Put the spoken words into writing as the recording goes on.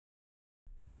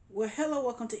Well, hello,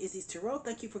 welcome to Izzy's Tarot.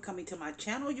 Thank you for coming to my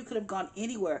channel. You could have gone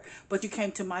anywhere, but you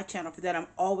came to my channel. For that, I'm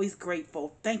always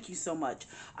grateful. Thank you so much.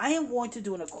 I am going to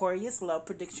do an Aquarius love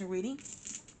prediction reading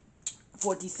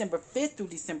for December 5th through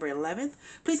December 11th.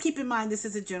 Please keep in mind this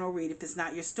is a general read. If it's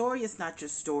not your story, it's not your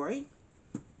story.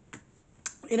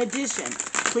 In addition,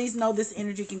 please know this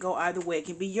energy can go either way. It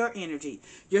can be your energy,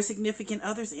 your significant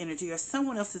other's energy, or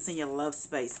someone else that's in your love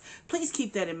space. Please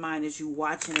keep that in mind as you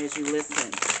watch and as you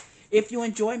listen. If you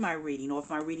enjoy my reading, or if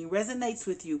my reading resonates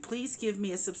with you, please give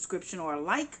me a subscription or a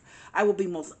like. I will be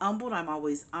most humbled. I'm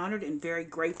always honored and very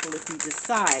grateful if you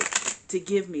decide to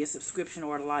give me a subscription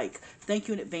or a like. Thank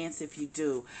you in advance if you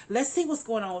do. Let's see what's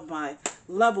going on with my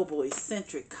lovable,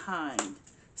 eccentric, kind,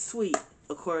 sweet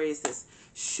Aquariuses.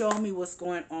 Show me what's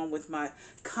going on with my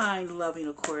kind, loving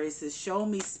Aquariuses. Show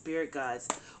me, spirit guides,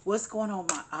 what's going on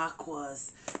with my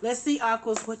Aquas. Let's see,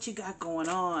 Aquas, what you got going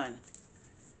on.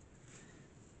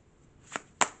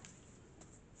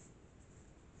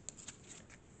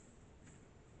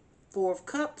 Four of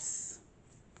Cups.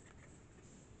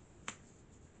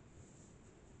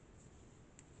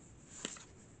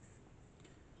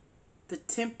 The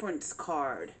Temperance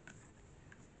card.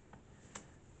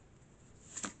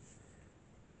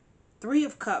 Three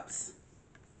of Cups.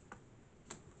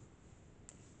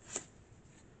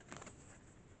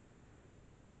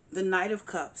 The Knight of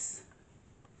Cups.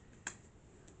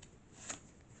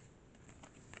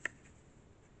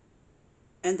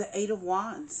 And the Eight of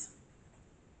Wands.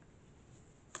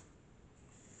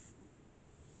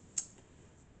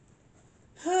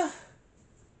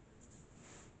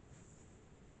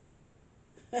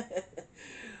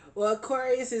 Well,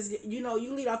 Aquarius is, you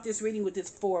lead off this reading with this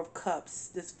Four of Cups.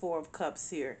 This Four of Cups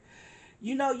here.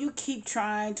 You keep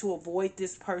trying to avoid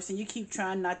this person. You keep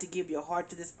trying not to give your heart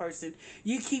to this person.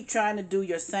 You keep trying to do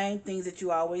your same things that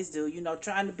you always do.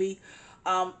 Trying to be,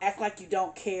 act like you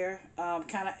don't care.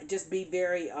 Kind of just be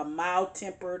very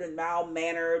mild-tempered and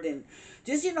mild-mannered. And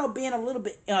just, being a little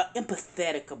bit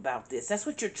empathetic about this. That's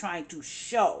what you're trying to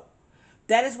show.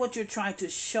 That is what you're trying to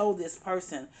show this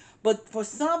person. But for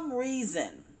some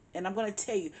reason, and I'm going to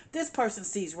tell you, this person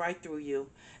sees right through you.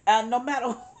 And no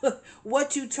matter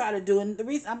what you try to do, and the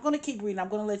reason, I'm going to keep reading, I'm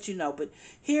going to let you know. But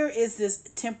here is this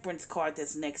Temperance card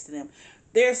that's next to them.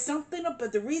 There's something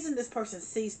about the reason this person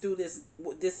sees through this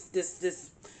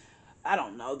I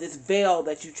don't know, this veil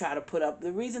that you try to put up.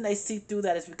 The reason they see through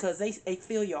that is because they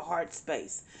feel your heart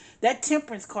space. That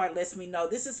Temperance card lets me know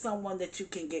this is someone that you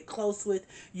can get close with.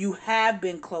 You have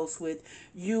been close with.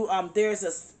 There's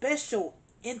a special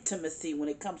intimacy when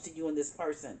it comes to you and this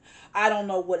person. I don't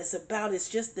know what it's about. It's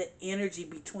just the energy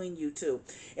between you two.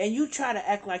 And you try to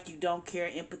act like you don't care,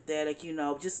 empathetic,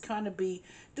 just kind of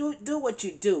do what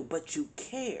you do, but you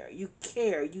care. You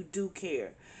care. You do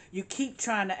care. You keep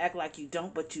trying to act like you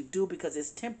don't, but you do, because this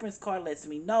Temperance card lets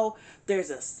me know there's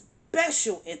a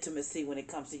special intimacy when it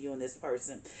comes to you and this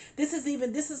person. This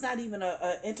is not even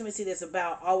a intimacy that's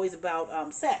always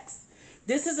about sex.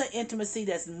 This is an intimacy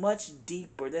that's much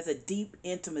deeper. There's a deep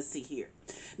intimacy here.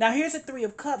 Now, here's the Three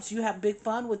of Cups. You have big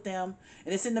fun with them,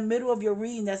 and it's in the middle of your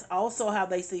reading. That's also how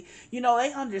they see.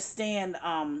 They understand.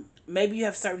 Maybe you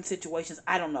have certain situations.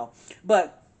 I don't know,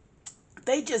 but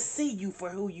they just see you for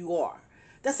who you are.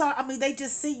 That's all. I mean, they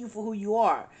just see you for who you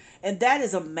are. And that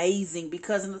is amazing,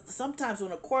 because sometimes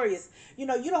when Aquarius, you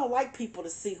don't like people to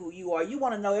see who you are. You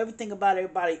want to know everything about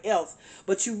everybody else.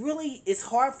 But it's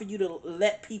hard for you to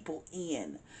let people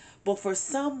in. But for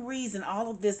some reason, all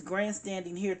of this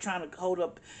grandstanding here, trying to hold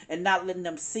up and not letting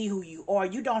them see who you are,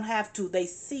 you don't have to. They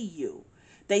see you.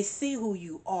 They see who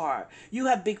you are. You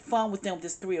have big fun with them with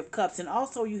this Three of Cups. And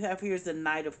also here's the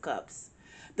Knight of Cups.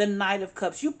 The Knight of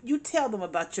Cups. You tell them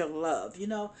about your love.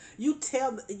 You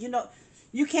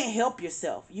can't help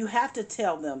yourself. You have to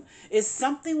tell them. It's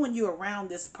something when you're around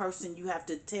this person, you have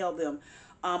to tell them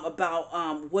about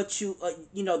what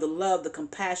the love, the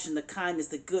compassion, the kindness,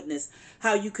 the goodness,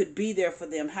 how you could be there for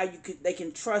them, they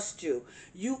can trust you.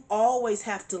 You always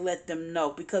have to let them know,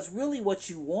 because really what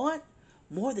you want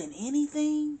more than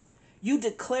anything, you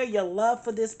declare your love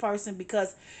for this person,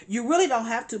 because you really don't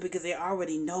have to, because they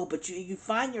already know. But you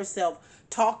find yourself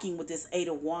talking with this Eight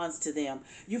of Wands to them.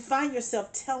 You find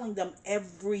yourself telling them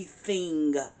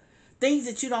everything. Things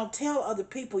that you don't tell other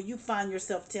people, you find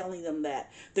yourself telling them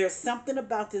that. There's something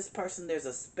about this person. There's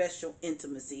a special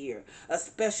intimacy here, a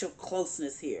special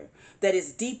closeness here that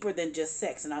is deeper than just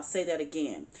sex. And I'll say that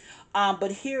again.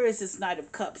 But here is this Knight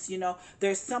of Cups. You know,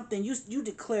 there's something you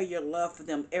declare your love for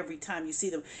them every time you see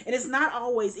them, and it's not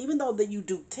always, even though that you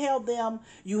do tell them,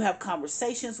 you have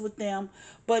conversations with them,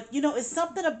 but you know, it's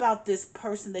something about this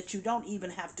person that you don't even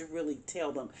have to really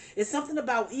tell them. It's something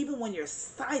about even when you're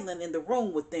silent in the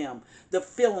room with them, the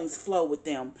feelings flow with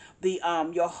them. The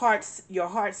your heart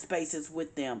space is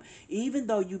with them. Even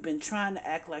though you've been trying to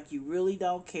act like you really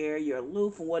don't care, you're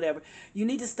aloof and whatever, you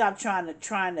need to stop trying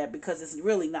that because it's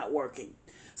really not working.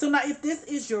 So now, if this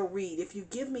is your read, if you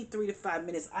give me 3 to 5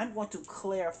 minutes, I'm going to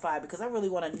clarify because I really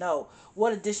want to know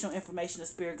what additional information the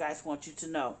Spirit Guides want you to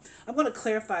know. I'm going to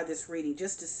clarify this reading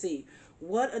just to see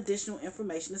what additional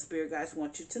information the Spirit Guides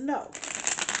want you to know.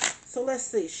 So let's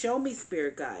see. Show me,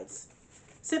 Spirit Guides.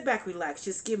 Sit back, relax.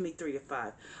 Just give me 3 to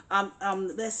 5.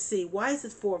 Let's see. Why is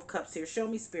it 4 of Cups here? Show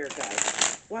me, Spirit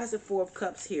Guides. Why is it 4 of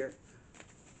Cups here?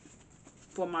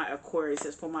 For my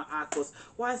Aquariuses, for my Aquas.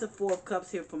 Why is the 4 of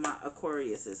Cups here for my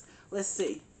Aquariuses? Let's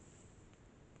see.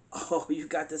 Oh, you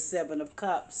got the 7 of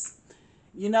Cups.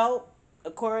 You know,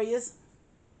 Aquarius,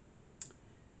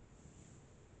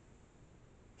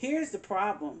 here's the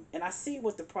problem, and I see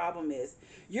what the problem is.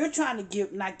 You're trying to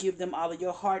not give them all of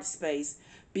your heart space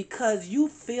because you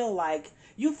feel a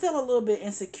little bit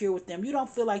insecure with them. You don't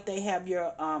feel like they have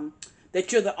your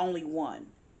that you're the only one.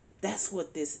 That's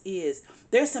what this is.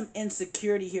 There's some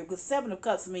insecurity here because 7 of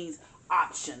Cups means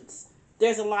options.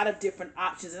 There's a lot of different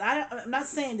options. And I'm not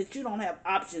saying that you don't have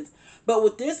options, but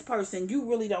with this person, you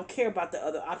really don't care about the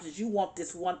other options. You want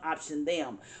this one option,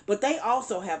 them. But they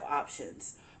also have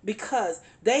options because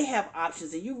they have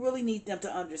options and you really need them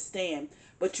to understand,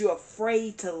 but you're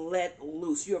afraid to let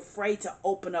loose. You're afraid to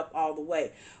open up all the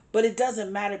way. But it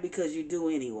doesn't matter because you do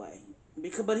anyway.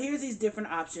 But here's these different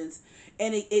options,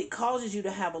 and it causes you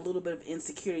to have a little bit of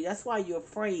insecurity. That's why you're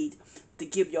afraid to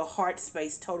give your heart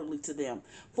space totally to them.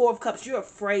 4 of Cups, you're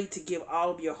afraid to give all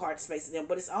of your heart space to them,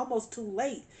 but it's almost too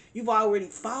late. You've already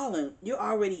fallen. You're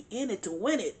already in it to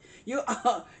win it. You're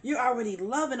already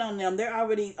loving on them. They're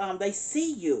already they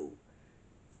see you.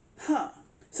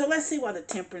 So let's see why the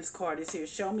Temperance card is here.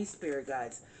 Show me, Spirit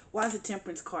Guides. Why is the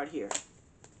Temperance card here?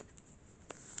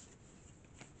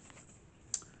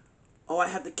 Oh, I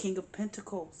have the King of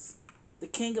Pentacles. The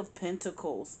King of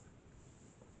Pentacles.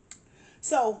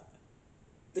 So,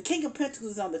 the King of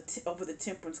Pentacles is on over the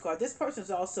Temperance card. This person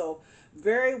is also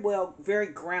very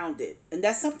grounded. And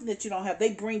that's something that you don't have.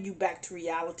 They bring you back to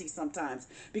reality sometimes.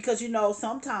 Because, you know,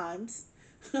 sometimes,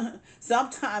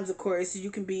 Aquarius,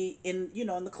 you can be in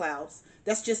the clouds.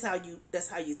 That's just how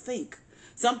you think.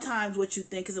 Sometimes what you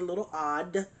think is a little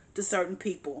odd to certain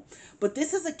people. But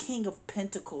this is a King of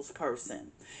Pentacles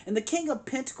person. And the King of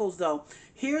Pentacles, though,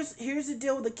 here's the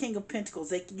deal with the King of Pentacles.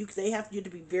 They have you to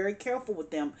be very careful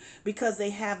with them because they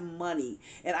have money.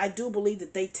 And I do believe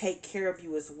that they take care of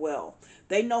you as well.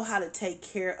 They know how to take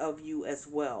care of you as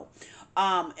well.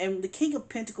 And the King of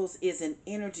Pentacles is an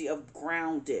energy of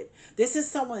grounded. This is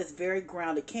someone that's very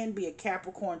grounded. Can be a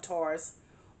Capricorn, Taurus,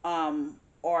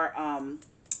 or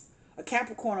a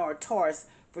Capricorn or a Taurus.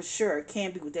 For sure, it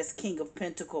can be with this King of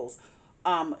Pentacles.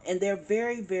 And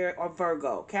they're or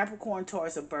Virgo. Capricorn,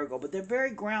 Taurus, or Virgo. But they're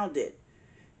very grounded.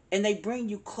 And they bring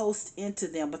you close into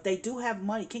them. But they do have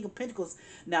money. King of Pentacles,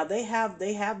 now they have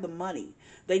the money.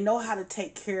 They know how to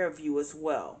take care of you as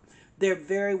well. They're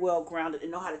very well grounded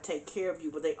and know how to take care of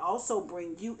you. But they also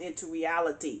bring you into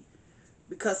reality.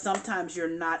 Because sometimes you're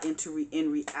not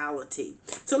in reality.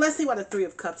 So let's see why the 3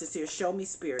 of Cups is here. Show me,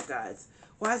 Spirit Guides.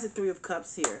 Why is the 3 of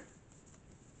Cups here?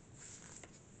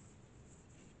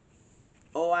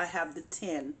 Oh, I have the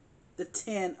 10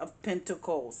 of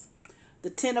Pentacles. The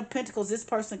 10 of Pentacles, this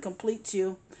person completes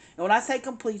you. And when I say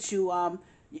completes you, and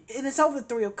it's over the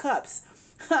 3 of Cups.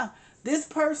 This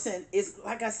person is,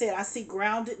 like I said, I see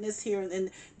groundedness here, and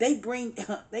they bring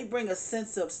a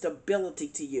sense of stability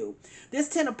to you. This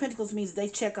 10 of Pentacles means they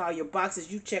check all your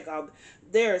boxes. You check out.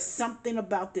 There's something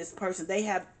about this person. They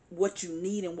have what you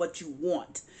need and what you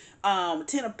want.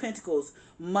 10 of Pentacles,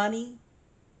 money,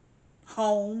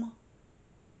 home,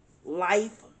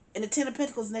 life, and the 10 of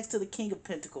Pentacles next to the King of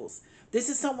Pentacles. This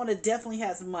is someone that definitely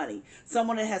has money.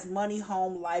 Someone that has money,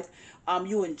 home, life.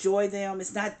 You enjoy them.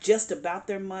 It's not just about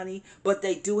their money, but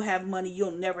they do have money.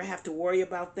 You'll never have to worry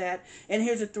about that. And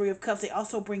here's the 3 of Cups. They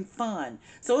also bring fun.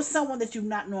 So it's someone that you've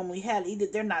not normally had. Either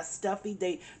they're not stuffy.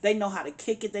 They know how to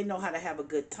kick it. They know how to have a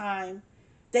good time.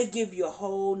 They give you a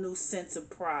whole new sense of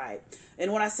pride.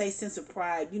 And when I say sense of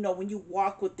pride, you know, when you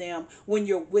walk with them, when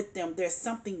you're with them, there's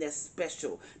something that's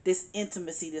special. This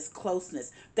intimacy, this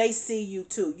closeness. They see you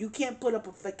too. You can't put up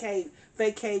a facade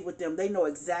with them. They know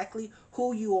exactly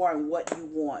who you are and what you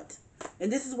want.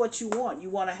 And this is what you want. You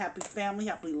want a happy family,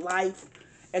 happy life.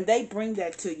 And they bring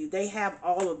that to you. They have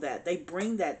all of that. They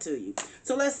bring that to you.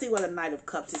 So let's see what a Knight of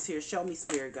Cups is here. Show me,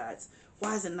 Spirit Guides.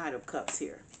 Why is a Knight of Cups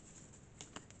here?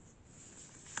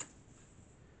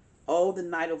 Oh, the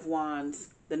Knight of Wands.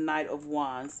 The Knight of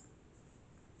Wands.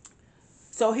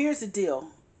 So here's the deal.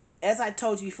 As I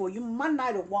told you before, my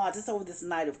Knight of Wands is over this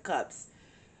Knight of Cups.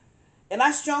 And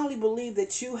I strongly believe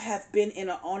that you have been in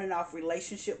an on and off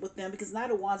relationship with them, because Knight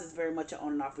of Wands is very much an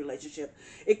on and off relationship.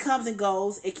 It comes and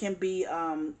goes. It can be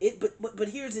but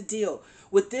here's the deal.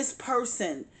 With this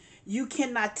person, you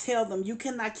cannot tell them, you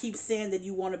cannot keep saying that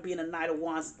you want to be in a Knight of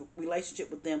Wands relationship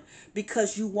with them,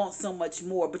 because you want so much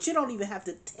more. But you don't even have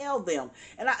to tell them.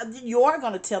 And you are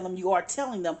going to tell them, you are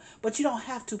telling them, but you don't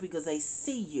have to, because they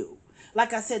see you.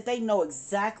 Like I said, they know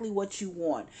exactly what you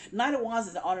want. Knight of Wands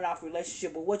is an on and off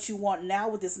relationship, but what you want now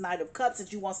with this Knight of Cups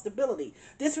is you want stability.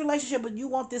 This relationship, but you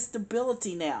want this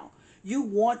stability now. You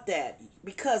want that,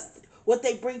 because what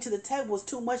they bring to the table is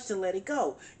too much to let it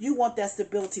go. You want that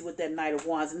stability with that Knight of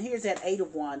Wands. And here's that Eight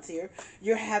of Wands here.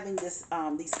 You're having this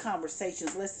these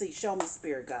conversations. Let's see. Show me,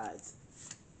 Spirit Guides.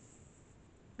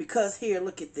 Because here,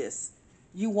 look at this.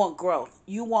 You want growth.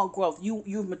 You want growth.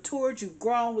 You've matured. You've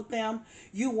grown with them.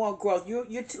 You want growth.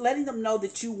 You're letting them know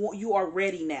that you are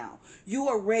ready now. You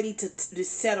are ready to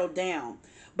settle down.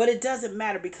 But it doesn't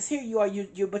matter, because here you are.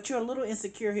 But you're a little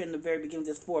insecure here in the very beginning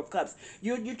of this Four of Cups.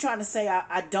 You're trying to say,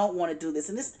 I don't want to do this,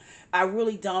 and this I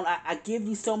really don't. I give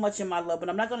you so much in my love, but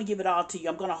I'm not going to give it all to you.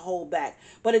 I'm going to hold back.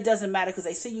 But it doesn't matter, because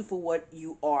they see you for what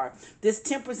you are. This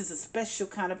Temperance is a special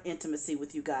kind of intimacy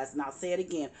with you guys, and I'll say it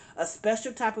again, a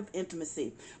special type of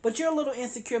intimacy. But you're a little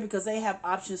insecure because they have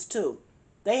options too.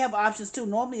 They have options too.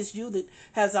 Normally it's you that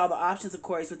has all the options,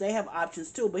 Aquarius, but they have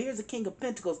options too. But here's the King of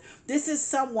Pentacles. This is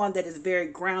someone that is very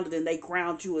grounded, and they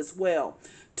ground you as well.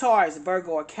 Taurus,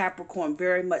 Virgo, or Capricorn,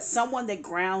 very much. Someone that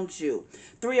grounds you.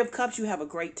 Three of Cups, you have a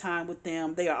great time with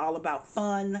them. They are all about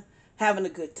fun, having a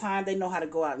good time. They know how to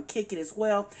go out and kick it as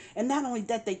well. And not only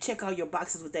that, they check all your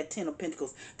boxes with that Ten of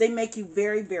Pentacles. They make you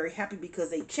very, very happy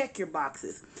because they check your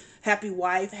boxes. Happy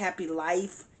wife, happy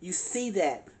life. You see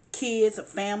that. Kids, a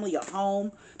family, a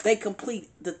home. They complete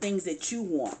the things that you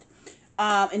want.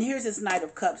 And here's this Knight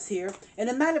of Cups here. And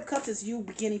the Knight of Cups is you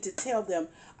beginning to tell them,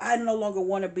 I no longer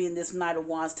want to be in this Knight of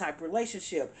Wands type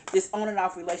relationship. This on and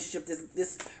off relationship,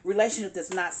 this relationship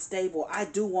that's not stable. I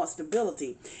do want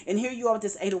stability. And here you are with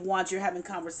this Eight of Wands. You're having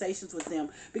conversations with them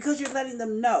because you're letting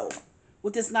them know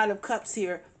with this Knight of Cups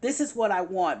here, this is what I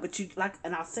want. But you like,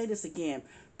 and I'll say this again,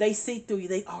 they see through you.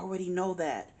 They already know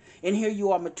that. And here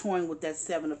you are maturing with that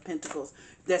Seven of Pentacles.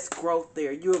 That's growth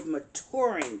there. You're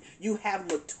maturing. You have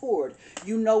matured.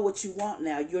 You know what you want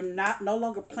now. You're no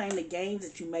longer playing the games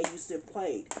that you may used to have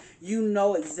played. You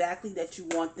know exactly that you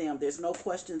want them. There's no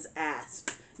questions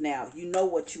asked now. You know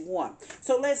what you want.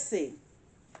 So let's see.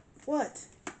 What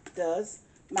does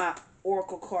my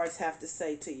oracle cards have to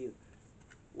say to you?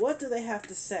 What do they have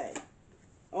to say?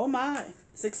 Oh my.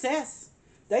 Success.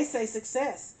 They say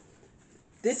success.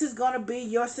 This is going to be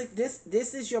your, this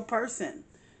is your person.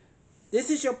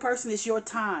 This is your person. It's your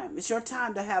time. It's your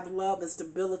time to have love and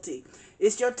stability.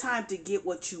 It's your time to get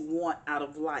what you want out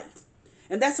of life.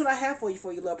 And that's what I have for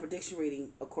you love prediction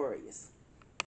reading, Aquarius.